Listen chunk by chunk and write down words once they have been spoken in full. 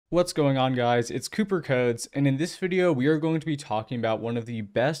What's going on, guys? It's Cooper Codes, and in this video we are going to be talking about one of the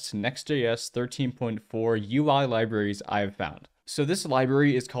best Next.js 13.4 UI libraries I have found. So this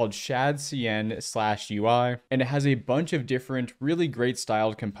library is called shadcn/UI, and it has a bunch of different really great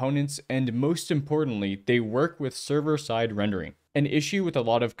styled components, and most importantly, they work with server-side rendering. An issue with a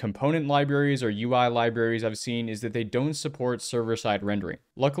lot of component libraries or UI libraries I've seen is that they don't support server-side rendering.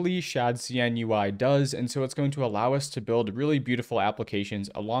 Luckily, shadcn UI does, and so it's going to allow us to build really beautiful applications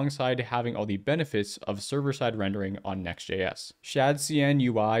alongside having all the benefits of server-side rendering on Next.js. Shadcn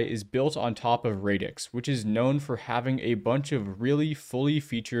UI is built on top of Radix, which is known for having a bunch of really fully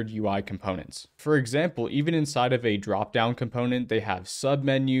featured UI components. For example, even inside of a drop-down component, they have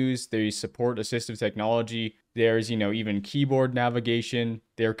submenus, they support assistive technology, there's, even keyboard navigation.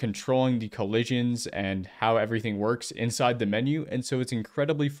 They're controlling the collisions and how everything works inside the menu, and so it's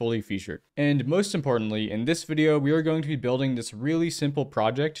incredibly fully featured. And most importantly, in this video, we are going to be building this really simple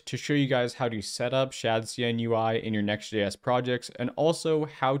project to show you guys how to set up shadcn UI in your Next.js projects, and also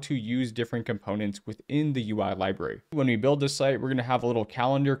how to use different components within the UI library. When we build this site, we're going to have a little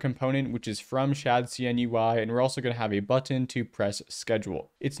calendar component, which is from shadcn UI, and we're also going to have a button to press schedule.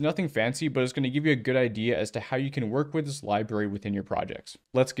 It's nothing fancy, but it's going to give you a good idea as to how you can work with this library within your projects.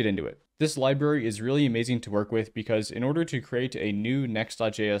 Let's get into it. This library is really amazing to work with because in order to create a new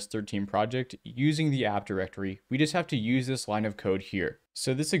Next.js 13 project using the app directory, we just have to use this line of code here.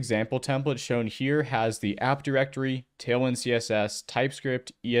 So this example template shown here has the app directory, Tailwind CSS,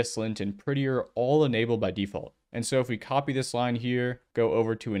 TypeScript, ESLint, and Prettier all enabled by default. And so if we copy this line here, go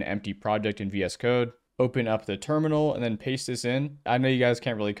over to an empty project in VS Code, open up the terminal, and then paste this in. I know you guys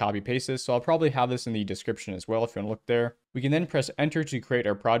can't really copy paste this, so I'll probably have this in the description as well if you want to look there. We can then press enter to create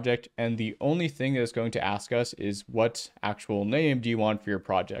our project, and the only thing that it's going to ask us is what actual name do you want for your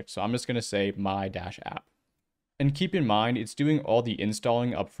project. So I'm just going to say my-app. And keep in mind, it's doing all the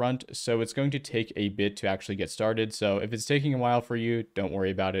installing up front, so it's going to take a bit to actually get started. So if it's taking a while for you, don't worry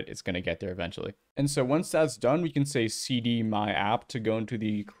about it. It's going to get there eventually. And so once that's done, we can say cd my-app to go into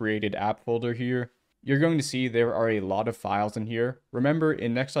the created app folder here. You're going to see there are a lot of files in here. Remember,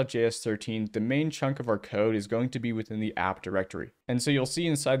 in Next.js 13, the main chunk of our code is going to be within the app directory. And so you'll see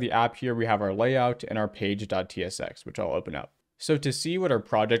inside the app here, we have our layout and our page.tsx, which I'll open up. So to see what our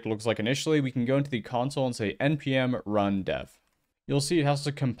project looks like initially, we can go into the console and say npm run dev. You'll see it has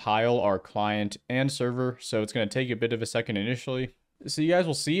to compile our client and server, so it's going to take a bit of a second initially. So you guys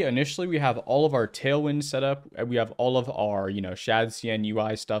will see initially we have all of our Tailwind set up. We have all of our, shadcn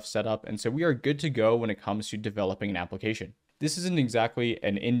UI stuff set up. And so we are good to go when it comes to developing an application. This isn't exactly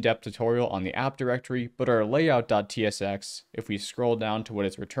an in-depth tutorial on the app directory, but our layout.tsx, if we scroll down to what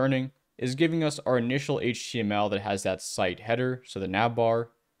it's returning, is giving us our initial HTML that has that site header, so the nav bar.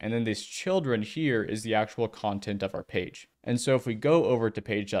 And then this children here is the actual content of our page. And so if we go over to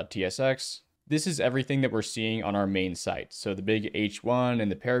page.tsx, this is everything that we're seeing on our main site. So the big H1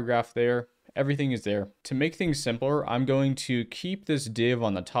 and the paragraph there, everything is there. To make things simpler, I'm going to keep this div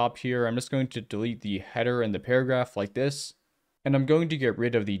on the top here. I'm just going to delete the header and the paragraph like this. And I'm going to get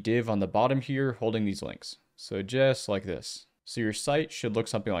rid of the div on the bottom here holding these links. So just like this. So your site should look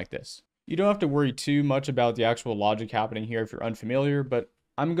something like this. You don't have to worry too much about the actual logic happening here if you're unfamiliar, but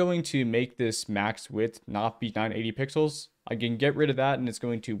I'm going to make this max width not be 980 pixels. I can get rid of that, and it's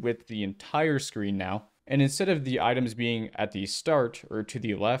going to width the entire screen now. And instead of the items being at the start or to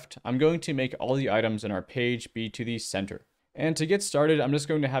the left, I'm going to make all the items in our page be to the center. And to get started, I'm just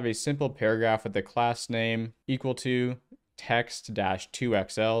going to have a simple paragraph with the class name equal to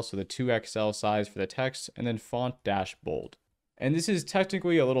text-2xl, so the 2xl size for the text, and then font-bold. And this is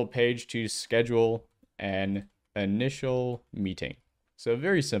technically a little page to schedule an initial meeting. So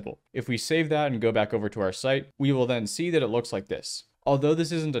very simple. If we save that and go back over to our site, we will then see that it looks like this. Although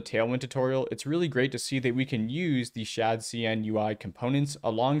this isn't a Tailwind tutorial, it's really great to see that we can use the shadcn UI components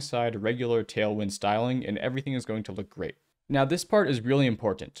alongside regular Tailwind styling, and everything is going to look great. Now this part is really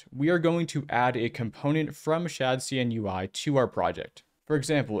important. We are going to add a component from shadcn UI to our project. For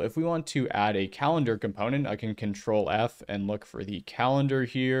example, if we want to add a calendar component, I can Control F and look for the calendar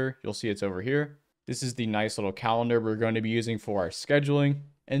here. You'll see it's over here. This is the nice little calendar we're going to be using for our scheduling.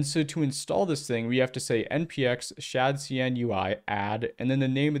 And so to install this thing, we have to say npx shadcn UI add, and then the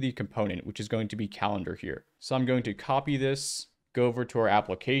name of the component, which is going to be calendar here. So I'm going to copy this, go over to our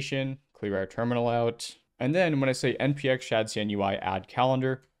application, clear our terminal out. And then when I say npx shadcn UI add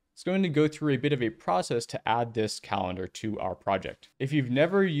calendar, it's going to go through a bit of a process to add this calendar to our project. If you've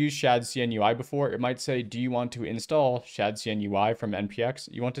never used shadcn UI before, it might say, do you want to install shadcn UI from npx?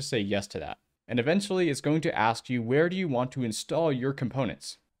 You want to say yes to that. And eventually it's going to ask you, where do you want to install your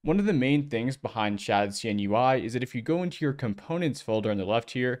components? One of the main things behind shadcn UI is that if you go into your components folder on the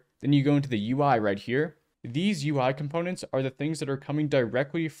left here, then you go into the UI right here, these UI components are the things that are coming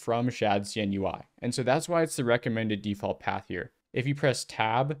directly from shadcn UI. And so that's why it's the recommended default path here. If you press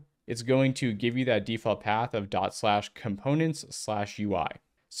tab, it's going to give you that default path of /components/UI.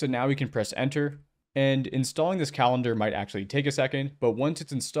 So now we can press enter. And installing this calendar might actually take a second, but once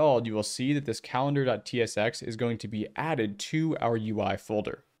it's installed, you will see that this calendar.tsx is going to be added to our UI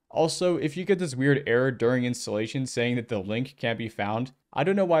folder. Also, if you get this weird error during installation saying that the link can't be found, I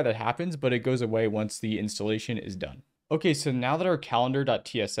don't know why that happens, but it goes away once the installation is done. Okay, so now that our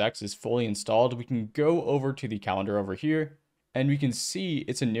calendar.tsx is fully installed, we can go over to the calendar over here, and we can see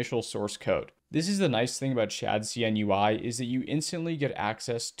its initial source code. This is the nice thing about shadcn UI is that you instantly get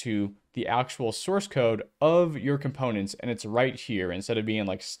access to the actual source code of your components, and it's right here instead of being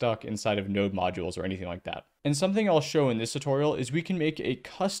like stuck inside of node modules or anything like that. And something I'll show in this tutorial is we can make a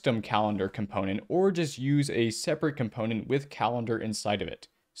custom calendar component or just use a separate component with calendar inside of it.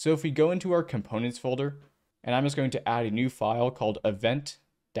 So if we go into our components folder, and I'm just going to add a new file called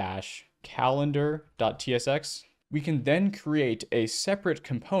event-calendar.tsx, we can then create a separate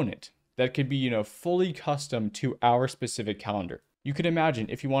component that could be, fully custom to our specific calendar. You could imagine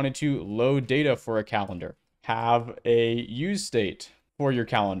if you wanted to load data for a calendar, have a use state for your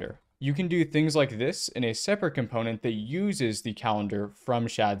calendar. You can do things like this in a separate component that uses the calendar from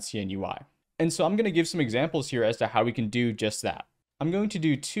shadcn UI. And so I'm going to give some examples here as to how we can do just that. I'm going to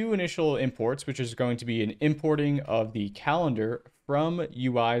do two initial imports, which is going to be an importing of the calendar from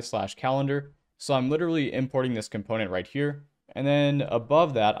UI/calendar. So I'm literally importing this component right here. And then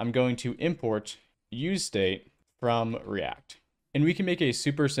above that, I'm going to import useState from React. And we can make a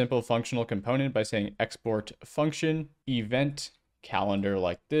super simple functional component by saying export function event calendar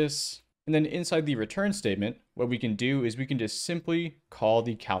like this. And then inside the return statement, what we can do is we can just simply call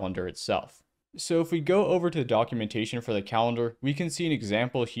the calendar itself. So if we go over to the documentation for the calendar, we can see an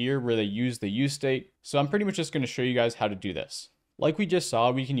example here where they use the useState. So I'm pretty much just going to show you guys how to do this. Like we just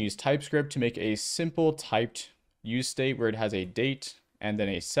saw, we can use TypeScript to make a simple typed use state where it has a date and then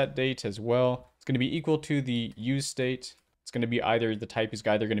a set date as well. It's going to be equal to the use state. It's going to be the type is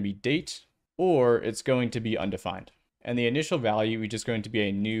either going to be date or it's going to be undefined. And the initial value is just going to be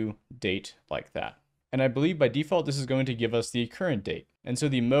a new date like that. And I believe by default, this is going to give us the current date. And so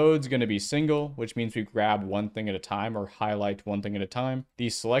the mode's going to be single, which means we grab one thing at a time or highlight one thing at a time. The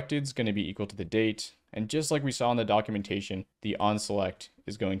selected is going to be equal to the date. And just like we saw in the documentation, the onSelect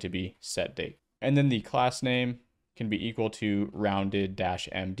is going to be set date. And then the class name can be equal to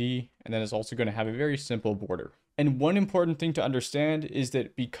rounded-md. And then it's also going to have a very simple border. And one important thing to understand is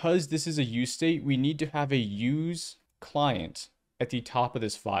that because this is a use state, we need to have a use client at the top of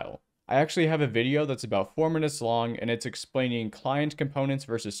this file. I actually have a video that's about 4 minutes long and it's explaining client components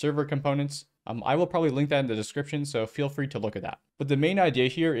versus server components. I will probably link that in the description, so feel free to look at that. But the main idea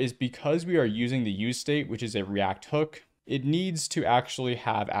here is because we are using the use state, which is a React hook, it needs to actually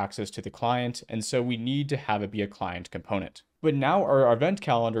have access to the client. And so we need to have it be a client component. But now our event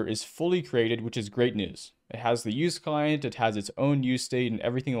calendar is fully created, which is great news. It has the use client, it has its own use state, and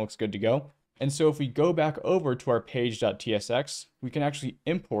everything looks good to go. And so if we go back over to our page.tsx, we can actually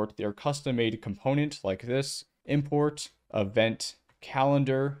import their custom-made component like this, import event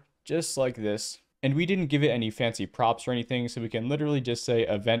calendar, just like this. And we didn't give it any fancy props or anything, so we can literally just say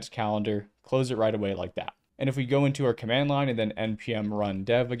event calendar, close it right away like that. And if we go into our command line and then npm run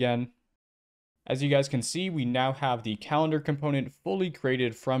dev again, as you guys can see, we now have the calendar component fully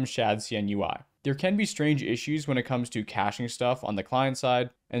created from shadcn UI. There can be strange issues when it comes to caching stuff on the client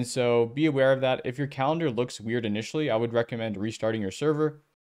side, and so be aware of that. If your calendar looks weird initially, I would recommend restarting your server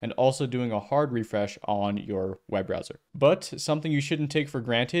and also doing a hard refresh on your web browser. But something you shouldn't take for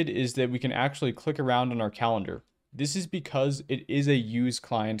granted is that we can actually click around on our calendar. This is because it is a use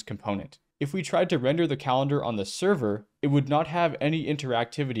client component. If we tried to render the calendar on the server, it would not have any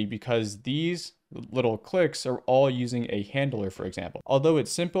interactivity because these little clicks are all using a handler, for example. Although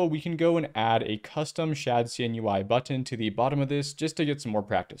it's simple, we can go and add a custom shadcn UI button to the bottom of this just to get some more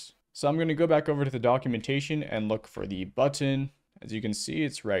practice. So I'm going to go back over to the documentation and look for the button. As you can see,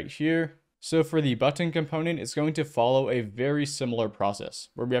 it's right here. So for the button component, it's going to follow a very similar process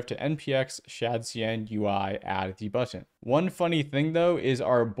where we have to npx shadcn UI add the button. One funny thing though is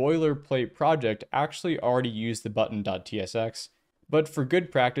our boilerplate project actually already used the button.tsx, but for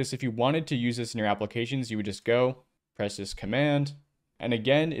good practice, if you wanted to use this in your applications, you would just go, press this command, and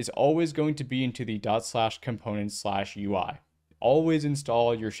again, it's always going to be into the /components/UI. Always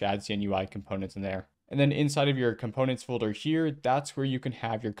install your shadcn UI components in there. And then inside of your components folder here, that's where you can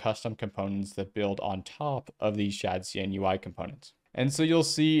have your custom components that build on top of these shadcn UI components. And so you'll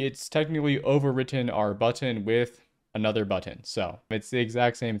see it's technically overwritten our button with another button. So it's the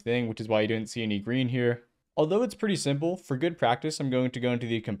exact same thing, which is why you didn't see any green here. Although it's pretty simple, for good practice, I'm going to go into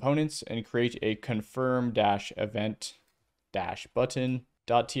the components and create a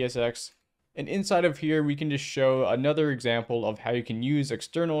confirm-event-button.tsx. And inside of here, we can just show another example of how you can use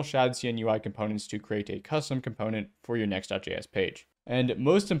external shadcn UI components to create a custom component for your Next.js page. And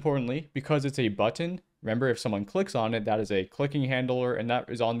most importantly, because it's a button, remember if someone clicks on it, that is a clicking handler and that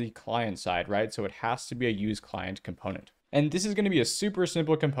is on the client side, right? So it has to be a use client component. And this is going to be a super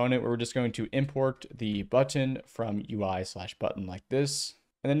simple component where we're just going to import the button from UI/button like this.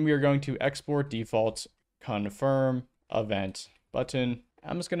 And then we are going to export default confirm event button.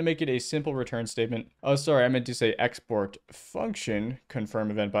 I'm just going to make it a simple return statement. Oh, sorry, I meant to say export function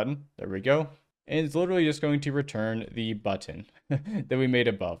confirm event button. There we go. And it's literally just going to return the button that we made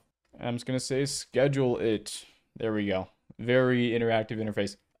above. I'm just going to say schedule it. There we go. Very interactive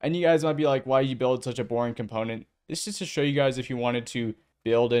interface. And you guys might be like, why you build such a boring component? This is to show you guys if you wanted to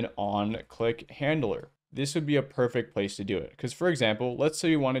build an on-click handler. This would be a perfect place to do it. Because for example, let's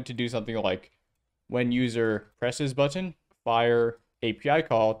say you wanted to do something like when user presses button, fire API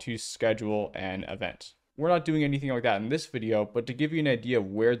call to schedule an event. We're not doing anything like that in this video, but to give you an idea of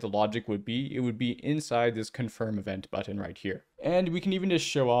where the logic would be, it would be inside this confirm event button right here. And we can even just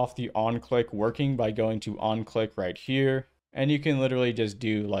show off the on-click working by going to on-click right here. And you can literally just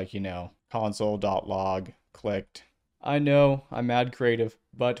do like, console.log clicked. I know I'm mad creative,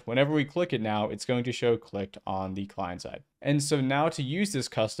 but whenever we click it now, it's going to show clicked on the client side. And so now to use this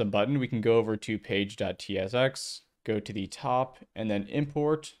custom button, we can go over to page.tsx, go to the top, and then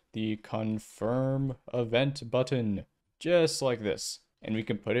import the confirm event button, just like this. And we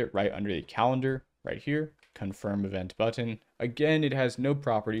can put it right under the calendar, right here, confirm event button. Again, it has no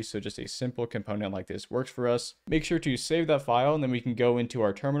properties, so just a simple component like this works for us. Make sure to save that file, and then we can go into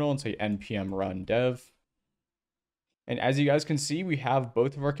our terminal and say npm run dev. And as you guys can see, we have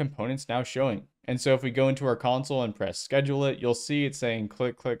both of our components now showing. And so if we go into our console and press schedule it, you'll see it's saying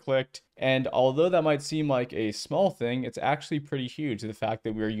click, click, clicked. And although that might seem like a small thing, it's actually pretty huge, the fact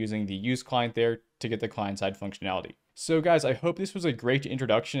that we're using the use client there to get the client side functionality. So guys, I hope this was a great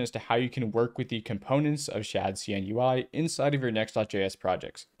introduction as to how you can work with the components of shadcn UI inside of your Next.js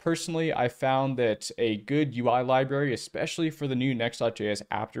projects. Personally, I found that a good UI library, especially for the new Next.js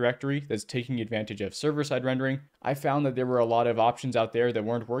app directory that's taking advantage of server-side rendering, I found that there were a lot of options out there that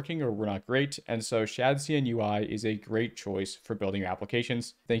weren't working or were not great, and so shadcn UI is a great choice for building your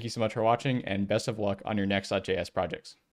applications. Thank you so much for watching, and best of luck on your Next.js projects.